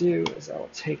will do is I will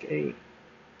take a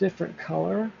different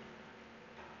color.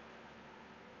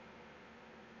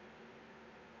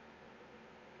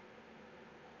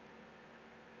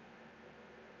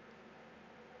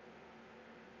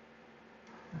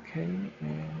 Okay,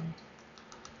 and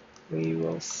we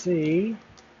will see.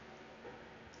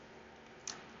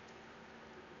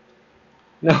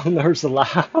 No nerves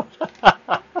allowed.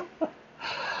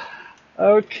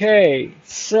 Okay,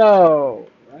 so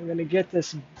I'm going to get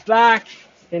this back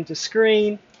into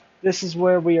screen. This is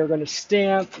where we are going to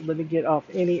stamp. Let me get off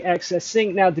any excess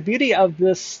ink. Now, the beauty of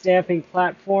this stamping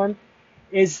platform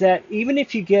is that even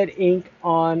if you get ink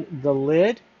on the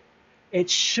lid, it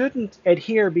shouldn't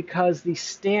adhere because the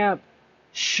stamp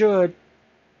should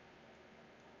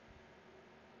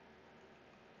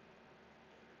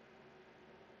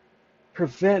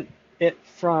prevent it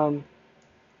from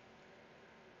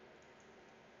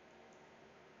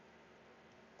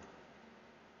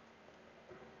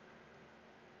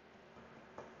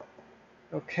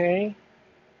okay,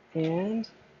 and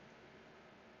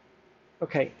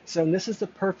okay, so this is the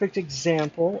perfect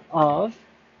example of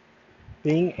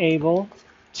being able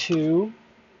to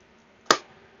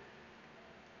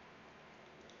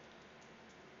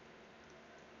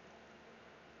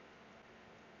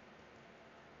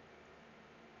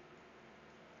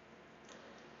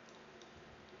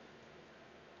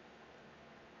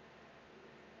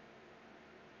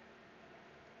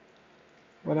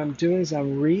What I'm doing is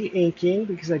I'm re-inking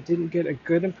because I didn't get a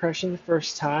good impression the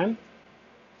first time.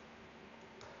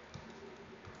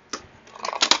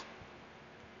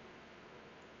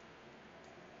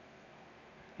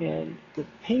 And the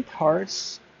pink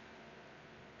hearts,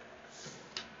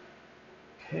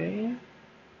 okay,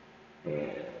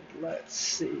 and let's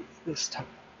see this time.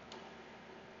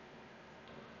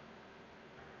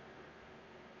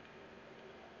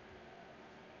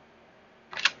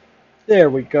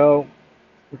 There we go,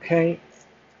 okay.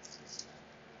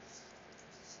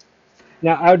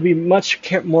 Now I would be much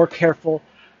more careful,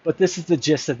 but this is the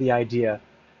gist of the idea.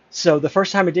 So the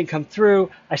first time it didn't come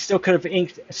through, I still could have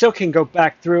inked, still can go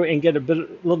back through and get a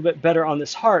little bit better on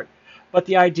this heart. But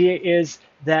the idea is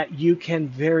that you can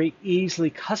very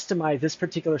easily customize this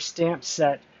particular stamp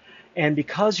set. And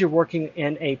because you're working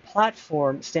in a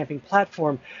platform, stamping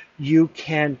platform, you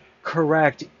can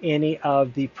correct any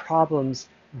of the problems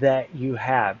that you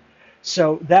have.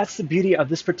 So that's the beauty of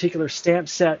this particular stamp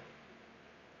set.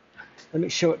 Let me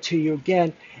show it to you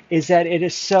again, is that it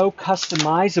is so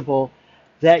customizable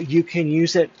that you can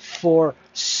use it for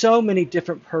so many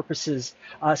different purposes.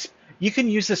 You can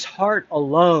use this heart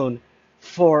alone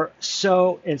for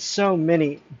so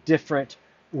many different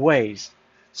ways.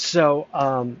 So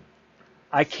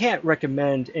I can't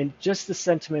recommend, and just the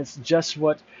sentiments, just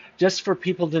for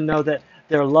people to know that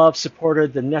they're loved,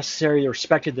 supported, they're necessary, they're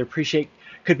respected, they're appreciated,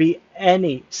 could be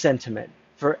any sentiment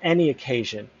for any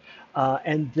occasion.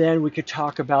 And then we could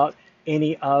talk about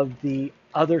any of the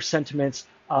other sentiments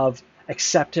of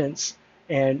acceptance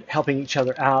and helping each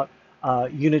other out.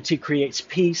 Unity creates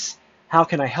peace. How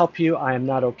can I help you? I am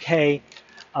not okay.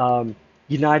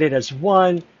 United as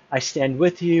one. I stand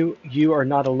with you. You are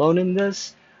not alone in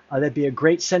this. That'd be a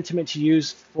great sentiment to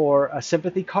use for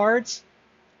sympathy cards.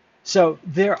 So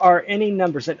there are any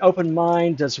numbers. An open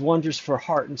mind does wonders for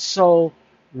heart and soul.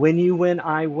 When you win,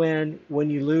 I win. When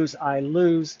you lose, I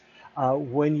lose.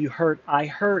 When you hurt, I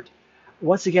hurt.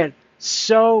 Once again,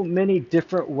 so many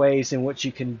different ways in which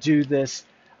you can do this,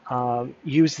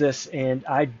 use this, and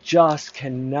I just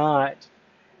cannot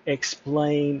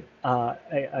explain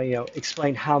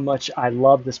how much I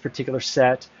love this particular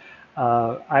set.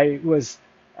 I was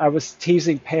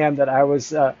teasing Pam that I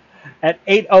was at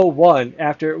 8:01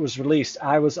 after it was released.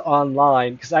 I was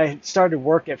online because I had started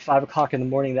work at 5 o'clock in the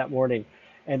morning that morning,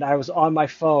 and I was on my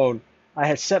phone. I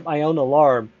had set my own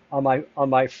alarm on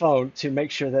my phone to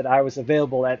make sure that I was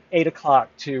available at 8 o'clock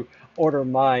to order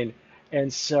mine,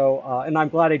 and so and I'm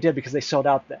glad I did because they sold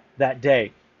out that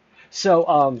day.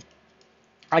 So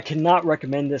I cannot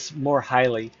recommend this more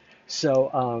highly.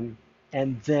 So,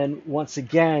 and then once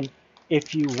again,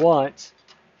 if you want,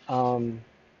 um,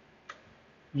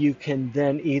 you can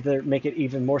then either make it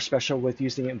even more special with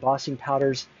using embossing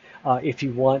powders. If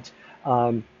you want,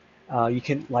 um, you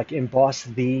can like emboss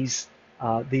these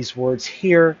words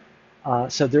here.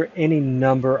 So there are any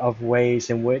number of ways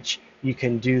in which you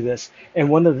can do this. And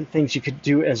one of the things you could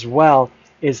do as well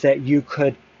is that you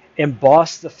could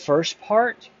emboss the first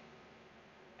part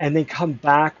and then come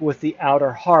back with the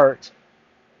outer heart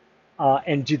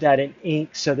and do that in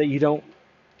ink so that you don't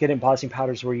get embossing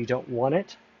powders where you don't want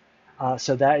it.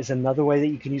 So that is another way that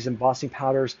you can use embossing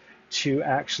powders to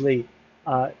actually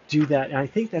do that. And I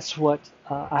think that's what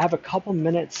I have a couple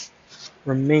minutes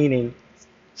remaining.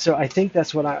 So I think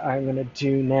that's what I'm going to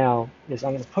do now is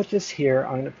I'm going to put this here.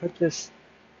 I'm going to put this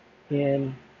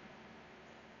in,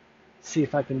 see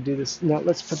if I can do this. No,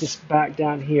 let's put this back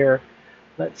down here.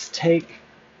 Let's take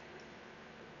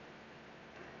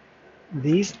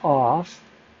these off.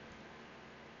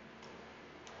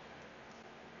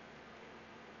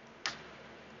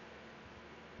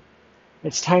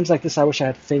 It's times like this I wish I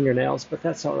had fingernails, but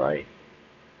that's all right.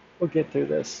 We'll get through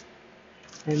this.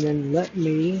 And then let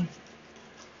me,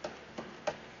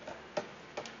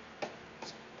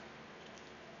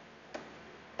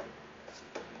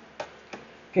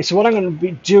 okay, so what I'm going to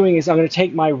be doing is I'm going to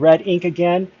take my red ink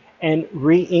again and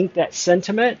re-ink that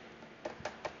sentiment.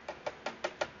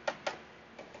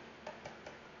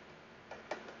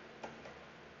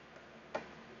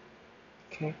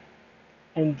 Okay,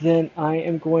 and then I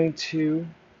am going to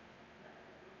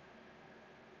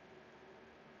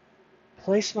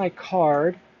place my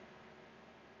card.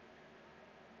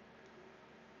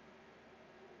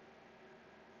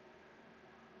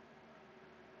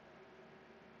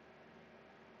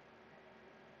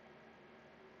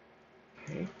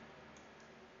 Okay.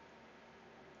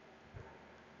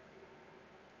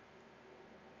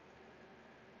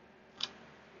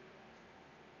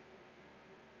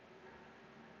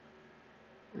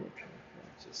 Okay.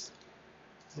 Just,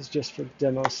 this is just for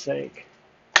demo's sake.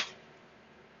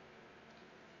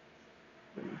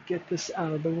 get this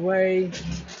out of the way.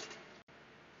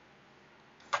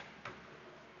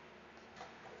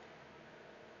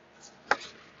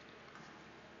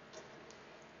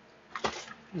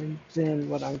 And then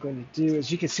what I'm going to do is,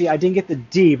 you can see I didn't get the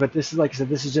D, but this is, like I said,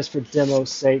 this is just for demo's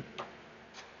sake.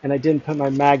 And I didn't put my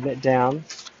magnet down.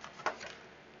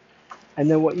 And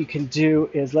then what you can do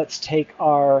is, let's take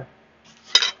our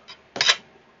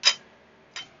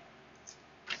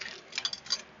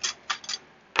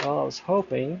well, I was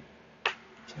hoping, I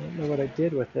don't know what I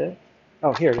did with it.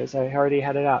 Oh, here it is. I already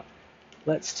had it out.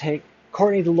 Let's take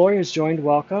Courtney, the lawyer's joined.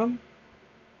 Welcome.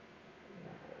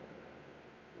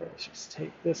 Let's just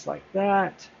take this like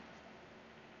that.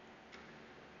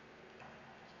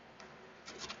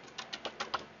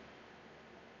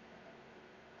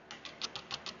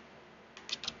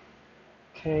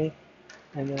 Okay,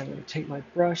 and then I'm going to take my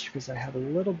brush because I have a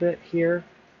little bit here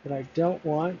that I don't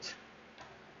want.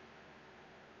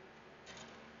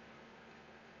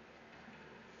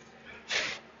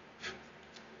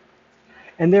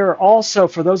 And there are also,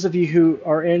 for those of you who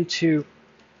are into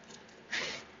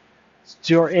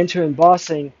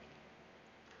embossing,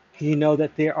 you know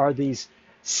that there are these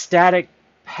static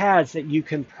pads that you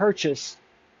can purchase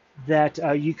that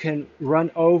you can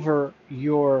run over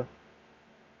your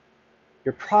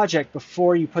project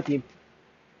before you put the.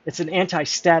 It's an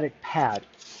anti-static pad,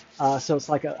 so it's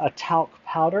like a talc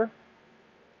powder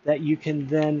that you can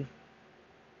then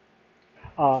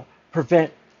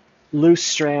prevent loose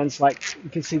strands. Like you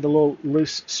can see the little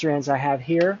loose strands I have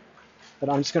here, but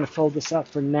I'm just going to fold this up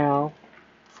for now.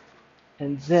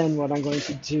 And then what I'm going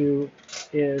to do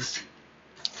is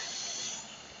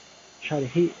try to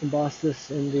heat emboss this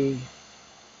in the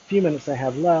few minutes I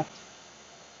have left.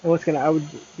 And I would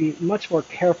be much more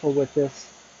careful with this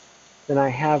than I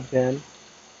have been.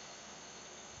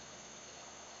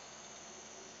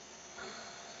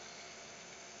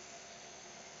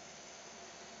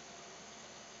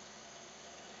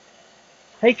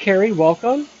 Hey Carrie,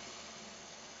 welcome.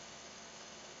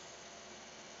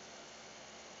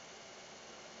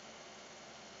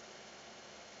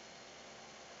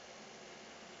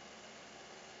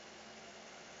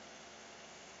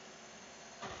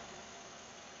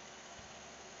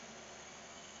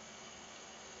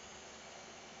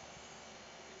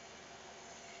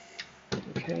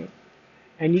 Okay,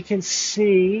 and you can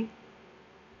see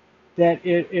that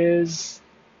it's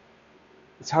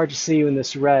hard to see in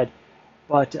this red,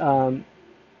 but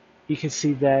you can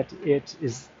see that it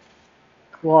is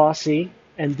glossy.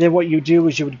 And then what you do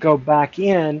is you would go back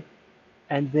in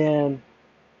and then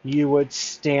you would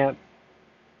stamp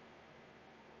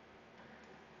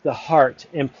the heart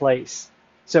in place.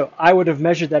 So I would have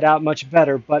measured that out much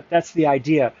better, but that's the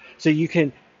idea. So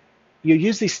you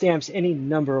use these stamps any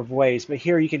number of ways, but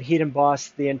here you can heat emboss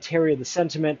the interior of the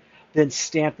sentiment, then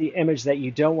stamp the image that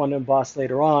you don't want to emboss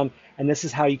later on, and this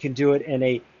is how you can do it in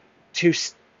a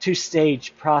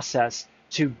two-stage process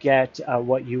to get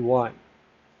what you want.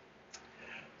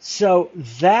 So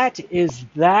that is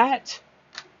that.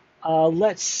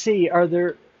 Let's see, are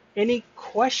there any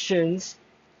questions?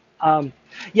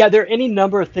 Yeah, there are any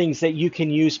number of things that you can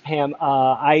use, Pam.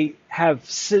 I have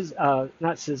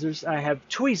not scissors, I have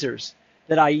tweezers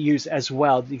that I use as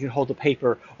well. You can hold a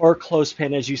paper or a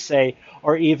clothespin, as you say,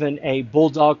 or even a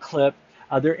bulldog clip.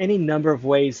 There are any number of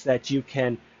ways that you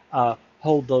can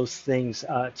hold those things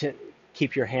to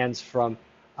keep your hands from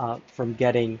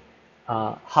getting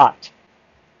hot.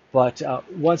 But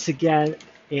once again,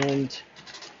 and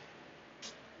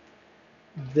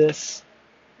this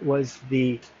was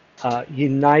the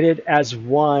United as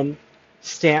One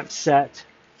stamp set.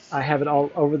 I have it all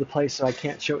over the place, so I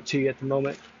can't show it to you at the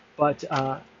moment. But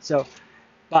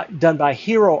done by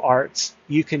Hero Arts.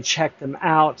 You can check them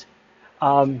out.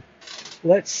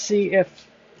 Let's see if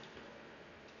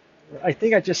I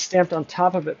think I just stamped on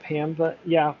top of it, Pam. But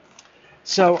yeah.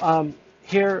 So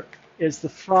here is the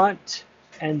front,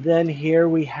 and then here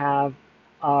we have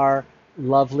our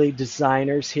lovely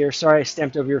designers here. Sorry, I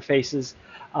stamped over your faces.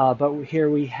 But here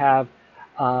we have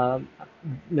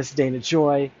Miss Dana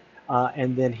Joy,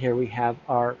 and then here we have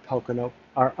our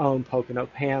own Pocono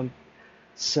Pam.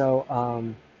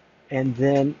 So, and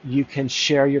then you can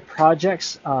share your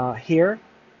projects here,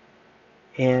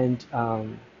 and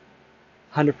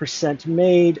 100%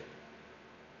 made.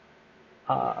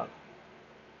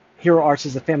 Hero Arts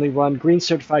is a family-run,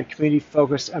 green-certified,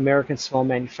 community-focused American small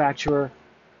manufacturer.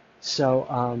 So,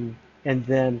 and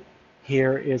then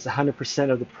here is 100%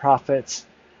 of the profits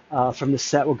from the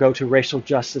set will go to racial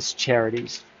justice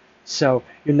charities. So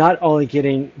you're not only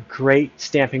getting great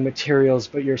stamping materials,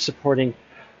 but you're supporting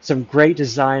some great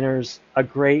designers, a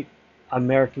great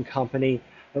American company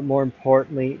but more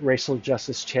importantly, racial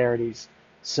justice charities.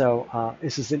 So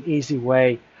this is an easy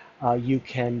way you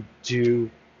can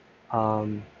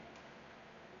um,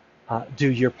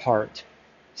 do your part.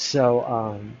 So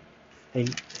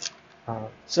and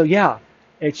so yeah,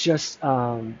 it's just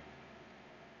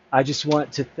I just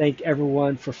want to thank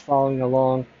everyone for following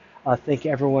along. Thank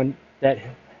everyone that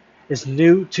is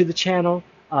new to the channel.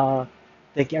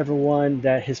 Thank everyone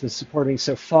that has been supporting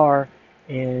so far.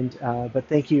 And but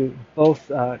thank you both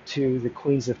to the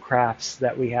Queens of Crafts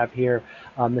that we have here,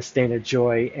 Miss Dana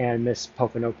Joy and Miss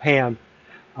Pocono Pam.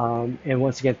 And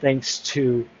once again, thanks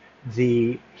to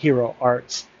the Hero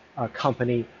Arts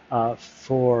company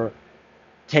for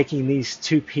taking these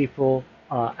two people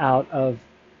out of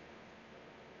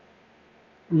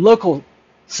local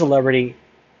celebrity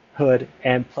hood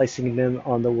and placing them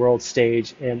on the world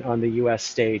stage and on the U.S.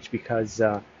 stage because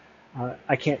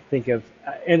I can't think of,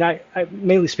 and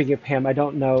mainly speaking of Pam, I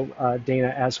don't know Dana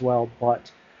as well,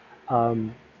 but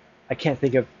um, I can't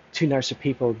think of two nicer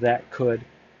people that could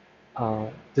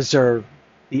deserve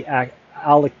the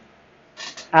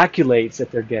accolades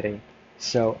that they're getting.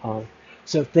 So,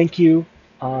 so thank you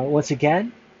once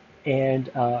again, and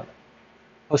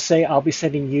Jose, I'll be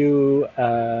sending you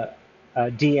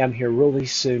a DM here really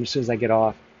soon, as soon as I get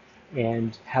off.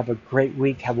 And have a great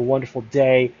week. Have a wonderful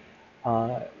day.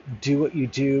 Uh, do what you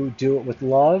do it with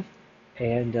love,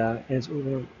 and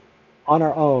on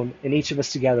our own, and each of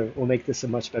us together will make this a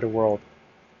much better world.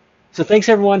 So thanks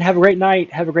everyone. Have a great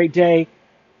night. Have a great day.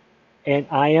 And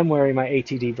I am wearing my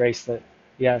ATD bracelet.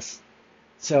 Yes.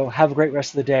 So have a great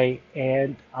rest of the day,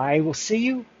 and I will see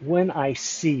you when I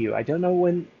see you. I don't know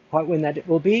quite when that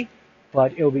will be,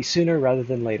 but it will be sooner rather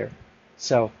than later.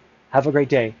 So have a great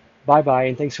day. Bye bye,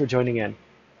 and thanks for joining in.